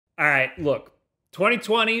All right, look,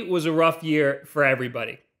 2020 was a rough year for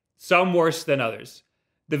everybody, some worse than others.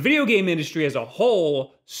 The video game industry as a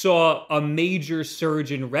whole saw a major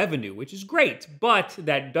surge in revenue, which is great, but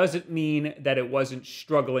that doesn't mean that it wasn't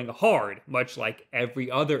struggling hard, much like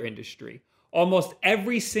every other industry. Almost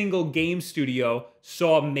every single game studio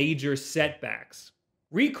saw major setbacks.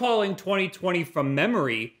 Recalling 2020 from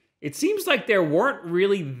memory, it seems like there weren't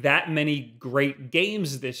really that many great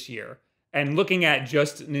games this year. And looking at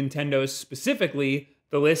just Nintendo specifically,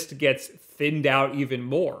 the list gets thinned out even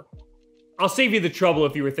more. I'll save you the trouble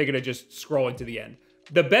if you were thinking of just scrolling to the end.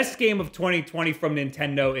 The best game of 2020 from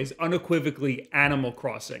Nintendo is unequivocally Animal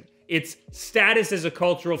Crossing. Its status as a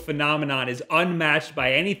cultural phenomenon is unmatched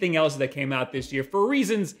by anything else that came out this year for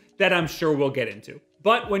reasons that I'm sure we'll get into.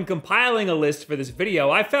 But when compiling a list for this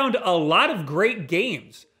video, I found a lot of great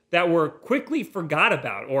games that were quickly forgot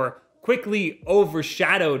about or quickly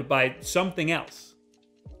overshadowed by something else.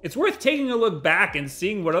 It's worth taking a look back and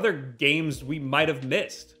seeing what other games we might have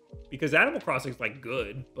missed. Because Animal Crossing's like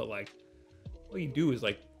good, but like all you do is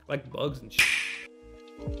like collect bugs and shit.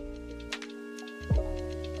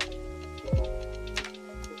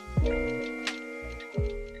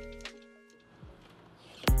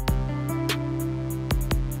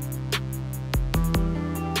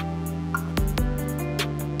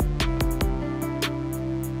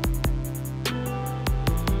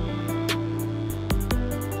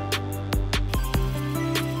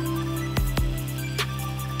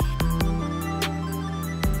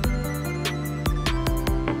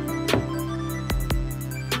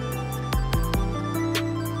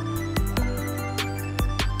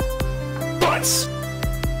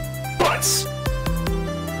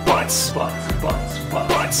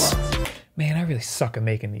 Butts. Man, I really suck at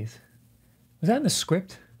making these. Was that in the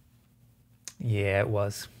script? Yeah, it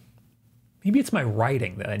was. Maybe it's my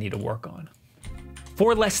writing that I need to work on.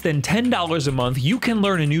 For less than $10 a month, you can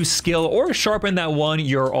learn a new skill or sharpen that one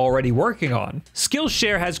you're already working on.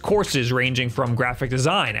 Skillshare has courses ranging from graphic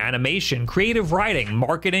design, animation, creative writing,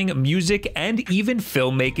 marketing, music, and even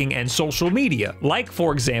filmmaking and social media. Like,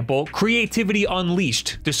 for example, Creativity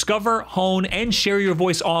Unleashed. Discover, hone, and share your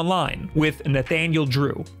voice online with Nathaniel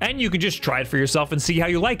Drew. And you can just try it for yourself and see how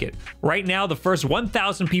you like it. Right now, the first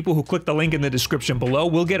 1,000 people who click the link in the description below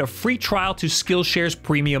will get a free trial to Skillshare's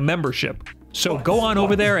premium membership. So go on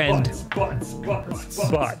over there and butts,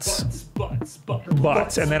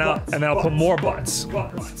 and then I'll put more butts.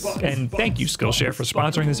 And thank you, Skillshare, for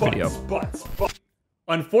sponsoring this video.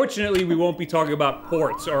 Unfortunately, we won't be talking about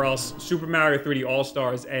ports, or else Super Mario 3D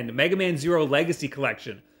All-Stars and Mega Man Zero Legacy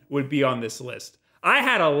Collection would be on this list. I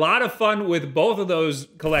had a lot of fun with both of those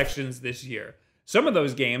collections this year. Some of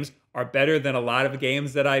those games are better than a lot of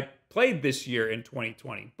games that I played this year in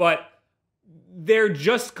 2020, but they're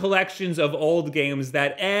just collections of old games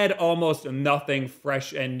that add almost nothing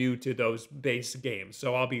fresh and new to those base games,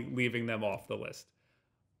 so I'll be leaving them off the list.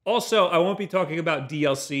 Also, I won't be talking about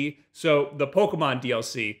DLC, so the Pokemon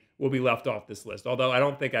DLC will be left off this list, although I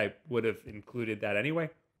don't think I would have included that anyway.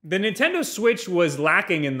 The Nintendo Switch was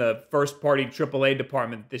lacking in the first-party AAA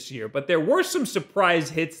department this year, but there were some surprise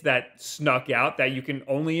hits that snuck out that you can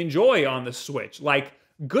only enjoy on the Switch, like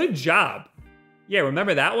Good Job. Yeah,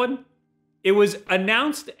 remember that one? It was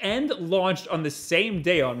announced and launched on the same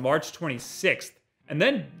day on March 26th, and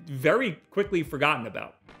then very quickly forgotten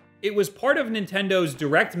about. It was part of Nintendo's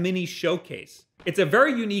Direct Mini Showcase. It's a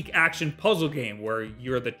very unique action puzzle game where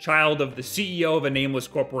you're the child of the CEO of a nameless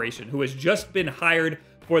corporation who has just been hired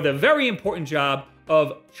for the very important job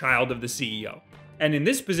of child of the CEO. And in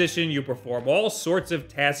this position, you perform all sorts of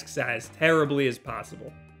tasks as terribly as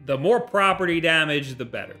possible. The more property damage, the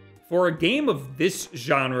better. For a game of this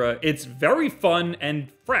genre, it's very fun and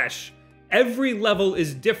fresh. Every level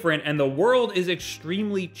is different and the world is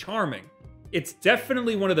extremely charming. It's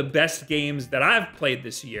definitely one of the best games that I've played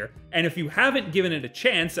this year, and if you haven't given it a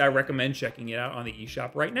chance, I recommend checking it out on the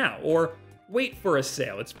eShop right now, or wait for a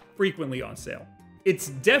sale. It's frequently on sale. It's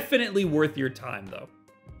definitely worth your time though.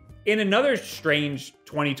 In another strange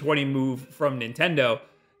 2020 move from Nintendo,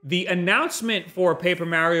 the announcement for Paper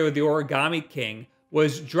Mario: The Origami King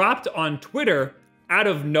was dropped on Twitter out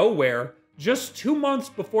of nowhere just 2 months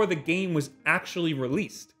before the game was actually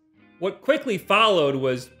released. What quickly followed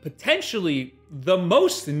was potentially the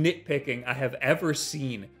most nitpicking I have ever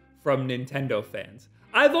seen from Nintendo fans.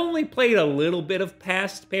 I've only played a little bit of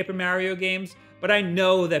past Paper Mario games, but I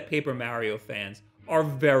know that Paper Mario fans are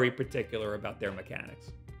very particular about their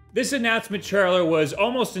mechanics. This announcement trailer was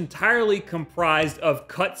almost entirely comprised of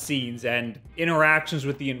cutscenes and interactions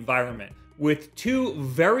with the environment, with 2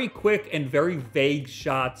 very quick and very vague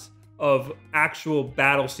shots of actual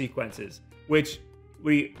battle sequences, which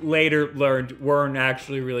we later learned weren't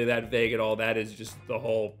actually really that vague at all. That is just the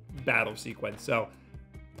whole battle sequence. So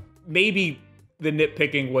maybe the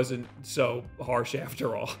nitpicking wasn't so harsh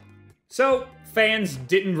after all. So fans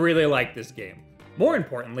didn't really like this game. More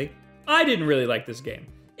importantly, I didn't really like this game.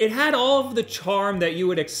 It had all of the charm that you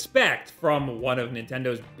would expect from one of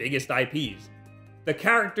Nintendo's biggest IPs. The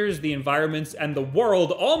characters, the environments, and the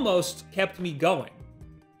world almost kept me going.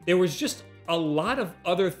 There was just a lot of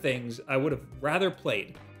other things I would have rather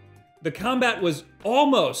played. The combat was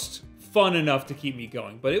almost fun enough to keep me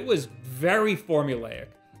going, but it was very formulaic.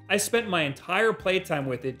 I spent my entire playtime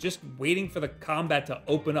with it just waiting for the combat to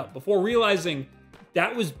open up before realizing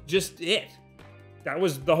that was just it. That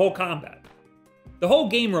was the whole combat. The whole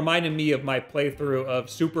game reminded me of my playthrough of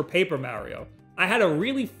Super Paper Mario. I had a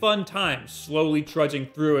really fun time slowly trudging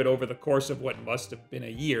through it over the course of what must have been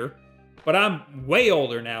a year, but I'm way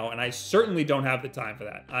older now and I certainly don't have the time for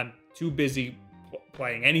that. I'm too busy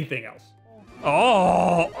playing anything else.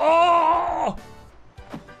 Oh!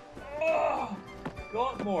 Go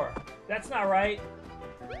up more. That's not right.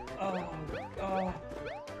 Oh,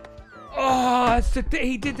 that's the thing.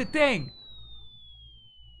 He did the thing.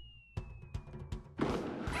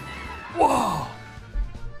 Whoa!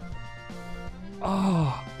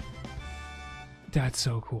 Oh, that's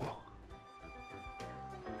so cool.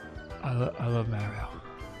 I love Mario.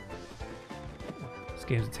 This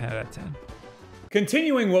game's a 10 out of 10.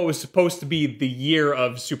 Continuing what was supposed to be the year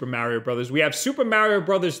of Super Mario Bros., we have Super Mario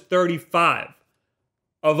Bros. 35.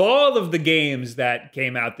 Of all of the games that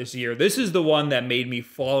came out this year, this is the one that made me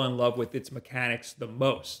fall in love with its mechanics the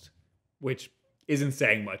most, which isn't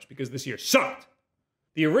saying much because this year sucked.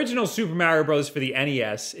 The original Super Mario Bros. For the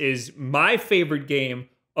NES is my favorite game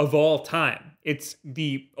of all time. It's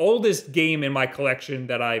the oldest game in my collection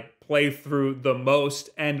that I play through the most,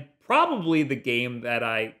 and probably the game that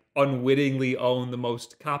I unwittingly own the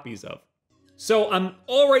most copies of. So I'm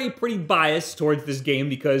already pretty biased towards this game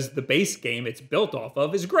because the base game it's built off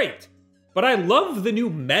of is great. But I love the new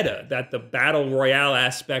meta that the Battle Royale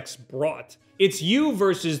aspects brought. It's you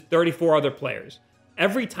versus 34 other players.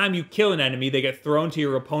 Every time you kill an enemy, they get thrown to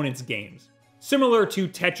your opponent's games, similar to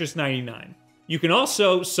Tetris 99. You can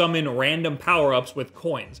also summon random power-ups with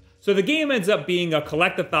coins, so the game ends up being a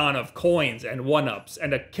collectathon of coins and one-ups,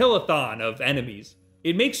 and a kill-a-thon of enemies.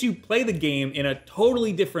 It makes you play the game in a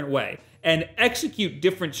totally different way, and execute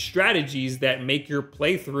different strategies that make your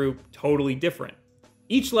playthrough totally different.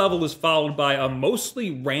 Each level is followed by a mostly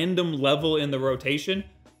random level in the rotation.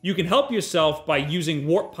 You can help yourself by using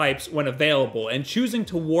warp pipes when available and choosing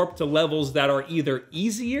to warp to levels that are either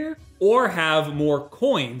easier or have more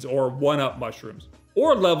coins or one-up mushrooms,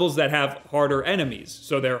 or levels that have harder enemies,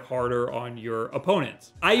 so they're harder on your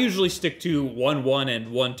opponents. I usually stick to 1-1 and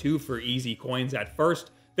 1-2 for easy coins at first,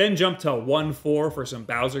 then jump to 1-4 for some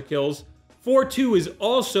Bowser kills. 4-2 is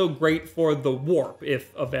also great for the warp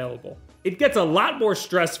if available. It gets a lot more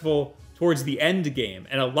stressful towards the end game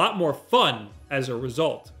and a lot more fun as a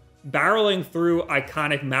result. Barreling through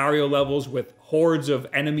iconic Mario levels with hordes of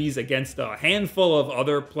enemies against a handful of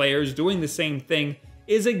other players doing the same thing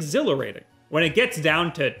is exhilarating. When it gets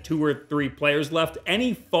down to 2 or 3 players left,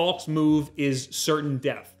 any false move is certain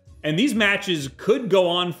death. And these matches could go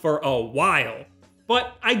on for a while,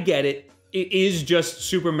 but I get it. It is just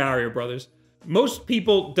Super Mario Bros. Most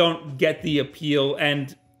people don't get the appeal,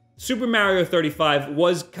 and Super Mario 35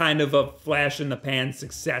 was kind of a flash-in-the-pan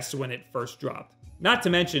success when it first dropped. Not to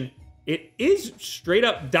mention, it is straight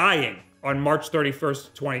up dying on March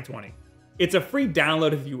 31st, 2020. It's a free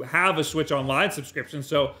download if you have a Switch Online subscription,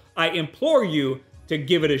 so I implore you to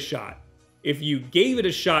give it a shot. If you gave it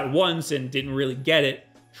a shot once and didn't really get it,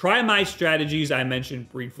 try my strategies I mentioned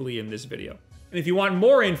briefly in this video. And if you want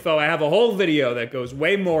more info, I have a whole video that goes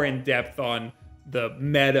way more in depth on the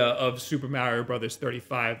meta of Super Mario Bros.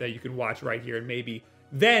 35 that you can watch right here, and maybe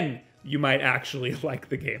then you might actually like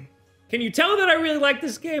the game. Can you tell that I really like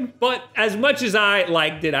this game? But as much as I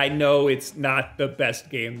liked it, I know it's not the best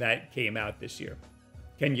game that came out this year.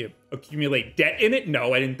 Can you accumulate debt in it?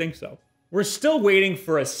 No, I didn't think so. We're still waiting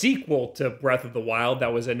for a sequel to Breath of the Wild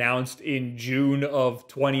that was announced in June of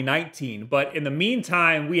 2019. But in the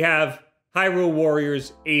meantime, we have Hyrule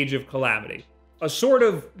Warriors: Age of Calamity, a sort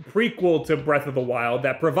of prequel to Breath of the Wild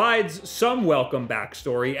that provides some welcome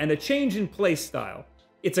backstory and a change in playstyle.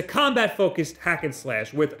 It's a combat-focused hack and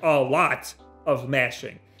slash with a lot of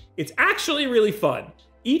mashing. It's actually really fun.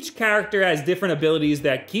 Each character has different abilities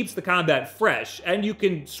that keeps the combat fresh, and you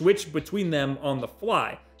can switch between them on the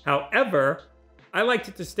fly. However, I liked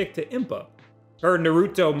it to stick to Impa. Her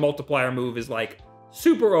Naruto multiplier move is like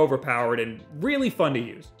super overpowered and really fun to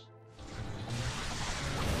use.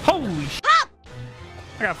 Holy sh**!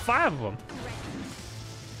 I got 5 of them.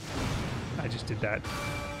 I just did that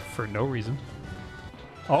for no reason.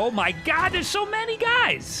 Oh my God, there's so many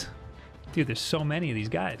guys. Dude, there's so many of these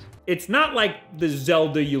guys. It's not like the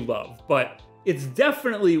Zelda you love, but it's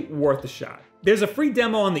definitely worth a shot. There's a free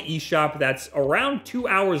demo on the eShop that's around 2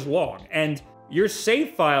 hours long, and your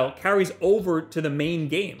save file carries over to the main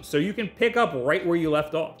game, so you can pick up right where you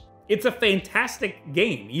left off. It's a fantastic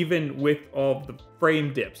game, even with all the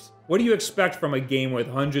frame dips. What do you expect from a game with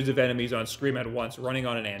hundreds of enemies on screen at once running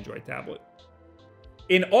on an Android tablet?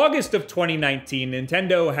 In August of 2019,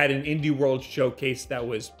 Nintendo had an Indie World showcase that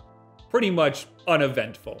was pretty much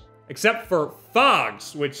uneventful, except for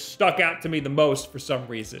PHOGS, which stuck out to me the most for some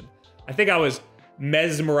reason. I think I was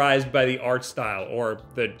mesmerized by the art style or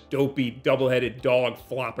the dopey double-headed dog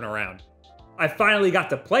flopping around. I finally got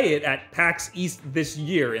to play it at PAX East this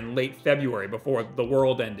year in late February before the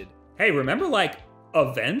world ended. Hey, remember like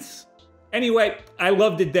events? Anyway, I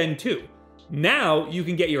loved it then too. Now you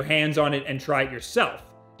can get your hands on it and try it yourself.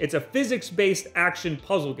 It's a physics-based action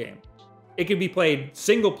puzzle game. It can be played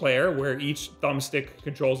single player, where each thumbstick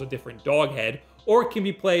controls a different dog head, or it can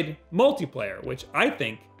be played multiplayer, which I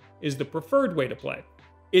think is the preferred way to play.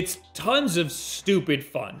 It's tons of stupid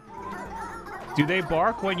fun. Do they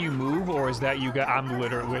bark when you move, or is that you got?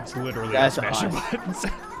 It's literally That's smashing odd. buttons.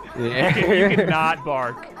 Yeah. you can not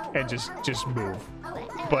bark and just move.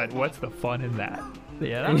 But what's the fun in that?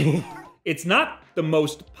 Yeah. It's not the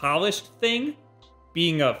most polished thing.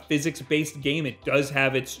 Being a physics-based game, it does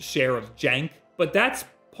have its share of jank, but that's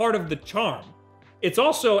part of the charm. It's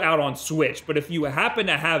also out on Switch, but if you happen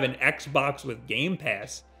to have an Xbox with Game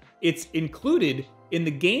Pass, it's included in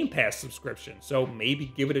the Game Pass subscription, so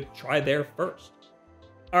maybe give it a try there first.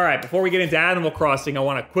 All right, before we get into Animal Crossing, I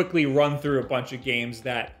want to quickly run through a bunch of games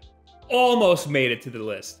that almost made it to the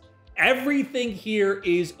list. Everything here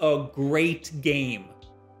is a great game.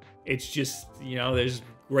 It's just, you know, there's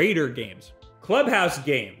greater games. Clubhouse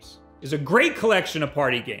Games is a great collection of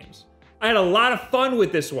party games. I had a lot of fun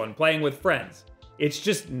with this one, playing with friends. It's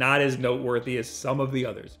just not as noteworthy as some of the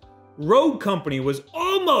others. Rogue Company was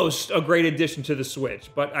almost a great addition to the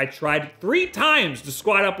Switch, but I tried 3 times to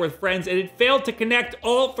squad up with friends and it failed to connect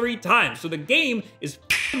all 3 times, so the game is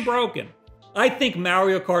broken. I think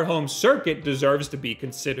Mario Kart Home Circuit deserves to be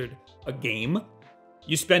considered a game.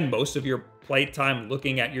 You spend most of your playtime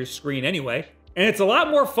looking at your screen anyway, and it's a lot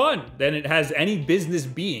more fun than it has any business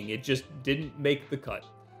being. It just didn't make the cut.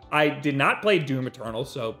 I did not play Doom Eternal,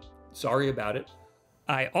 so sorry about it.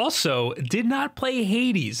 I also did not play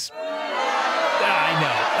Hades. I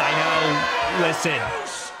know. Listen,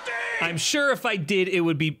 I'm sure if I did, it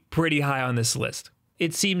would be pretty high on this list.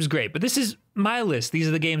 It seems great, but this is my list. These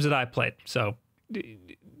are the games that I played, so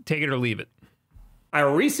take it or leave it. I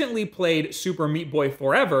recently played Super Meat Boy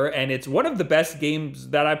Forever, and it's one of the best games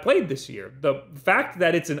that I played this year. The fact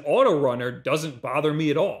that it's an auto runner doesn't bother me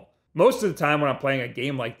at all. Most of the time when I'm playing a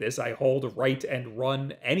game like this, I hold right and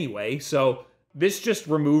run anyway, so this just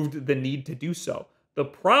removed the need to do so. The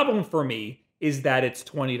problem for me is that it's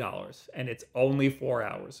 $20, and it's only 4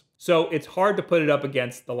 hours. So it's hard to put it up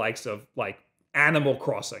against the likes of, like, Animal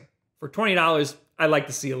Crossing. For $20, I'd like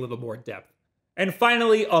to see a little more depth. And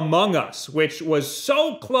finally, Among Us, which was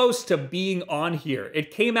so close to being on here. It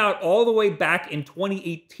came out all the way back in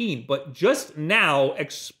 2018, but just now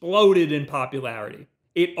exploded in popularity.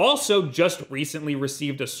 It also just recently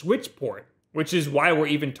received a Switch port, which is why we're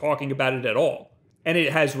even talking about it at all. And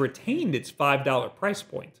it has retained its $5 price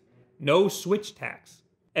point. No Switch tax.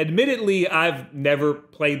 Admittedly, I've never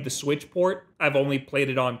played the Switch port. I've only played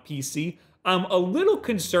it on PC. I'm a little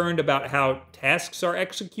concerned about how tasks are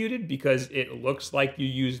executed because it looks like you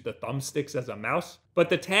use the thumbsticks as a mouse. But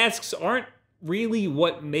the tasks aren't really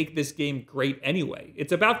what make this game great anyway.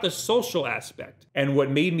 It's about the social aspect. And what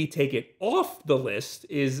made me take it off the list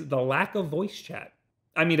is the lack of voice chat.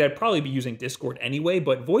 I mean, I'd probably be using Discord anyway,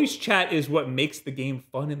 but voice chat is what makes the game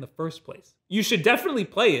fun in the first place. You should definitely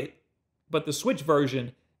play it, but the Switch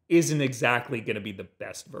version isn't exactly going to be the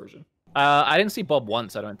best version. I didn't see Bob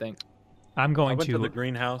once, I don't think. I'm going to the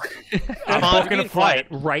greenhouse. I'm booking a flight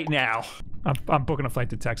right now. I'm booking a flight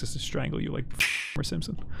to Texas to strangle you like Homer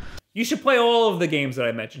Simpson. You should play all of the games that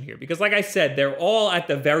I mentioned here because, like I said, they're all at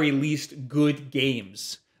the very least good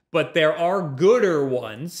games. But there are gooder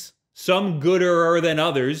ones, some gooder than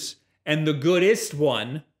others, and the goodest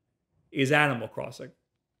one is Animal Crossing.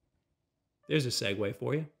 There's a segue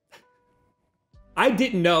for you. I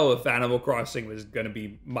didn't know if Animal Crossing was going to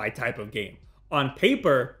be my type of game. On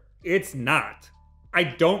paper, it's not. I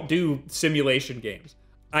don't do simulation games.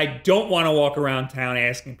 I don't want to walk around town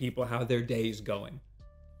asking people how their day is going.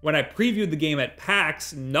 When I previewed the game at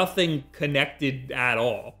PAX, nothing connected at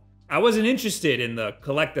all. I wasn't interested in the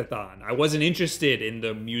collectathon. I wasn't interested in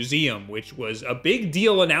the museum, which was a big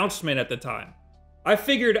deal announcement at the time. I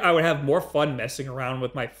figured I would have more fun messing around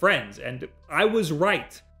with my friends, and I was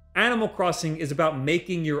right. Animal Crossing is about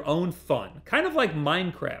making your own fun, kind of like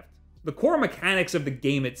Minecraft. The core mechanics of the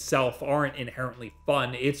game itself aren't inherently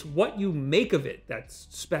fun, it's what you make of it that's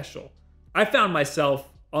special. I found myself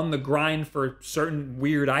on the grind for certain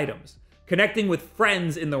weird items, connecting with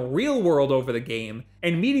friends in the real world over the game,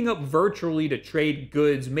 and meeting up virtually to trade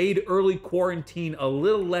goods made early quarantine a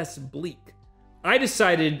little less bleak. I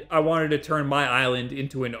decided I wanted to turn my island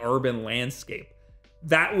into an urban landscape.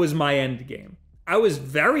 That was my end game. I was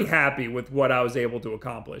very happy with what I was able to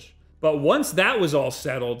accomplish, but once that was all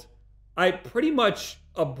settled, I pretty much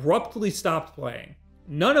abruptly stopped playing.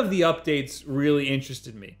 None of the updates really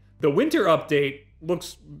interested me. The winter update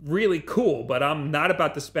looks really cool, but I'm not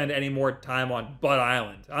about to spend any more time on Bud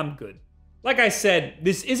Island. I'm good. Like I said,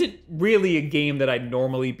 this isn't really a game that I'd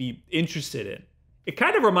normally be interested in. It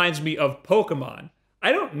kind of reminds me of Pokemon.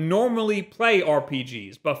 I don't normally play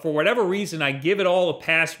RPGs, but for whatever reason, I give it all a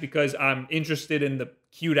pass because I'm interested in the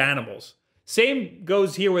cute animals. Same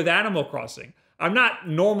goes here with Animal Crossing. I'm not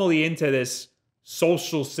normally into this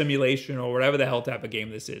social simulation or whatever the hell type of game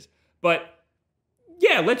this is. But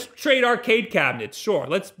yeah, let's trade arcade cabinets, sure.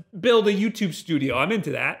 Let's build a YouTube studio, I'm into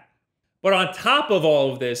that. But on top of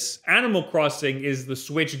all of this, Animal Crossing is the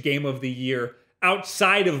Switch Game of the Year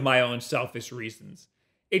outside of my own selfish reasons.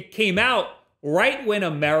 It came out right when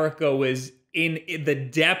America was in the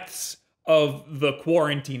depths of the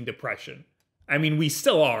quarantine depression. I mean, we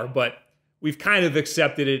still are, but we've kind of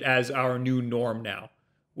accepted it as our new norm now,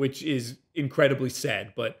 which is incredibly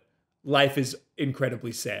sad, but life is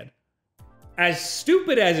incredibly sad. As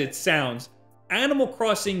stupid as it sounds, Animal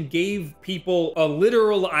Crossing gave people a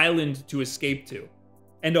literal island to escape to,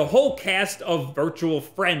 and a whole cast of virtual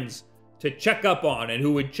friends to check up on and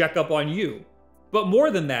who would check up on you. But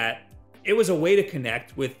more than that, it was a way to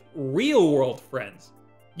connect with real-world friends.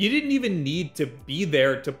 You didn't even need to be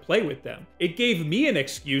there to play with them. It gave me an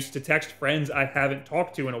excuse to text friends I haven't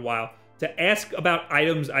talked to in a while to ask about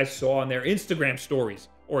items I saw on their Instagram stories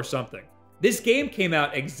or something. This game came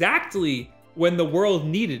out exactly when the world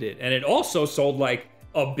needed it, and it also sold like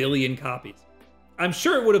 1 billion copies. I'm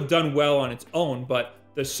sure it would have done well on its own, but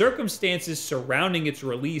the circumstances surrounding its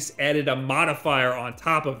release added a modifier on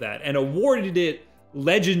top of that and awarded it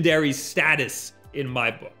legendary status in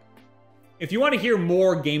my book. If you want to hear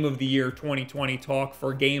more Game of the Year 2020 talk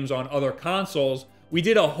for games on other consoles, we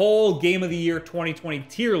did a whole Game of the Year 2020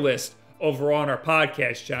 tier list over on our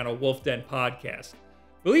podcast channel, Wulff Den Podcast.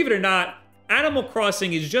 Believe it or not, Animal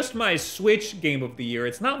Crossing is just my Switch Game of the Year.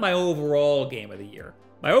 It's not my overall Game of the Year.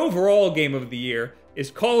 My overall Game of the Year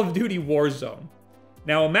is Call of Duty Warzone.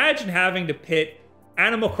 Now imagine having to pit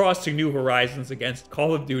Animal Crossing New Horizons against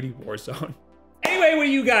Call of Duty Warzone. Anyway, what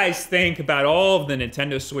do you guys think about all of the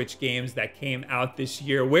Nintendo Switch games that came out this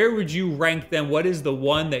year? Where would you rank them? What is the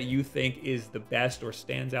one that you think is the best or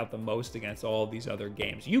stands out the most against all of these other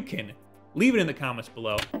games? You can leave it in the comments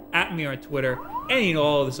below, at me on Twitter, and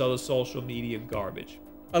all of this other social media garbage.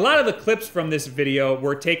 A lot of the clips from this video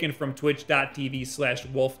were taken from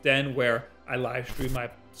twitch.tv/WulffDen, where I live stream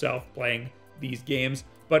myself playing these games,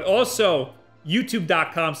 but also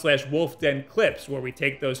youtube.com/WulffDen clips, where we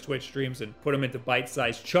take those Twitch streams and put them into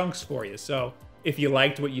bite-sized chunks for you. So if you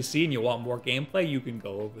liked what you see and you want more gameplay, you can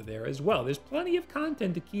go over there as well. There's plenty of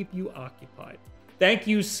content to keep you occupied. Thank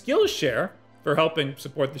you, Skillshare, for helping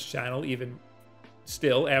support this channel, even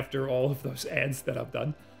still after all of those ads that I've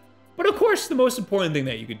done. But of course, the most important thing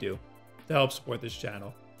that you could do to help support this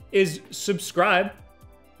channel is subscribe.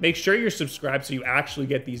 Make sure you're subscribed so you actually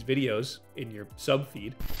get these videos in your sub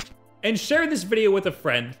feed. And share this video with a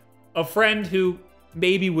friend who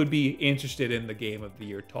maybe would be interested in the Game of the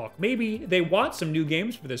Year talk. Maybe they want some new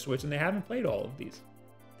games for the Switch and they haven't played all of these.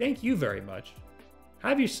 Thank you very much.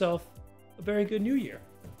 Have yourself a very good new year.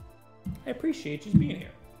 I appreciate you being here.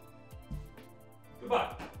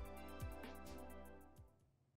 Goodbye.